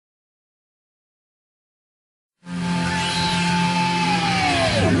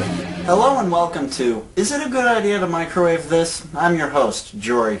Hello and welcome to Is It a Good Idea to Microwave This? I'm your host,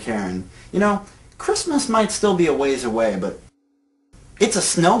 Jory Karen. You know, Christmas might still be a ways away, but it's a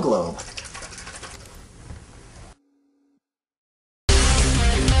snow globe.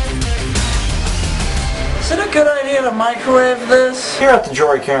 Is it a good idea to microwave this? Here at the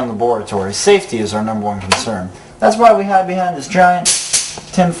Jory Karen Laboratory, safety is our #1 concern. That's why we hide behind this giant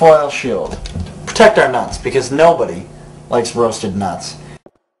tinfoil shield. Protect our nuts, because nobody likes roasted nuts.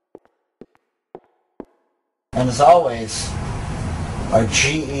 And as always, our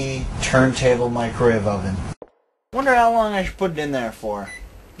GE turntable microwave oven. Wonder how long I should put it in there for.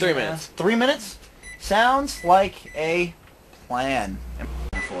 3 minutes. 3 minutes? Sounds like a plan.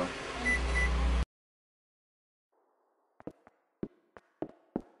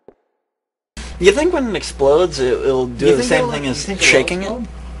 You think when it explodes, it'll do the same thing as shaking it?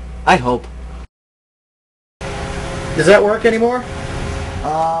 I hope. Does that work anymore?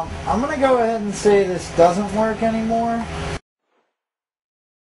 I'm gonna go ahead and say this doesn't work anymore.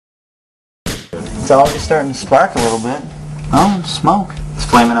 It's already starting to spark a little bit. Oh, smoke. It's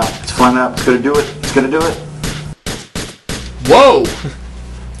flaming up. It's flaming up. It's gonna do it. It's gonna do it. Whoa!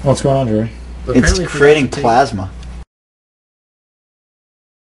 What's going on, Jerry? It's creating plasma.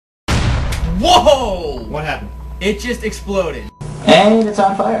 Whoa! What happened? It just exploded. And it's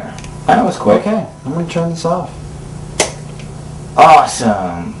on fire. That was quick. Okay, I'm gonna turn this off.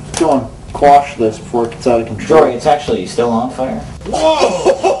 Awesome. Go on, quash this before it gets out of control. Jory, it's actually still on fire.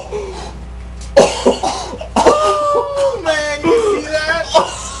 Whoa! Oh man, you see that?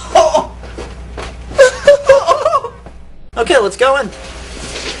 Okay, let's go in.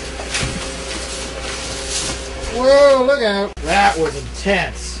 Whoa, look out. That was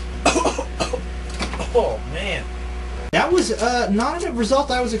intense. Oh man. That was not a result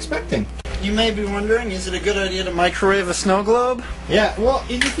I was expecting. You may be wondering, is it a good idea to microwave a snow globe? Yeah, well,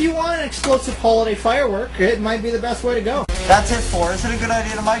 if you want an explosive holiday firework, it might be the best way to go. That's it for Is It a Good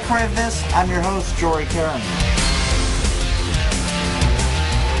Idea to Microwave This? I'm your host, Jory Karen.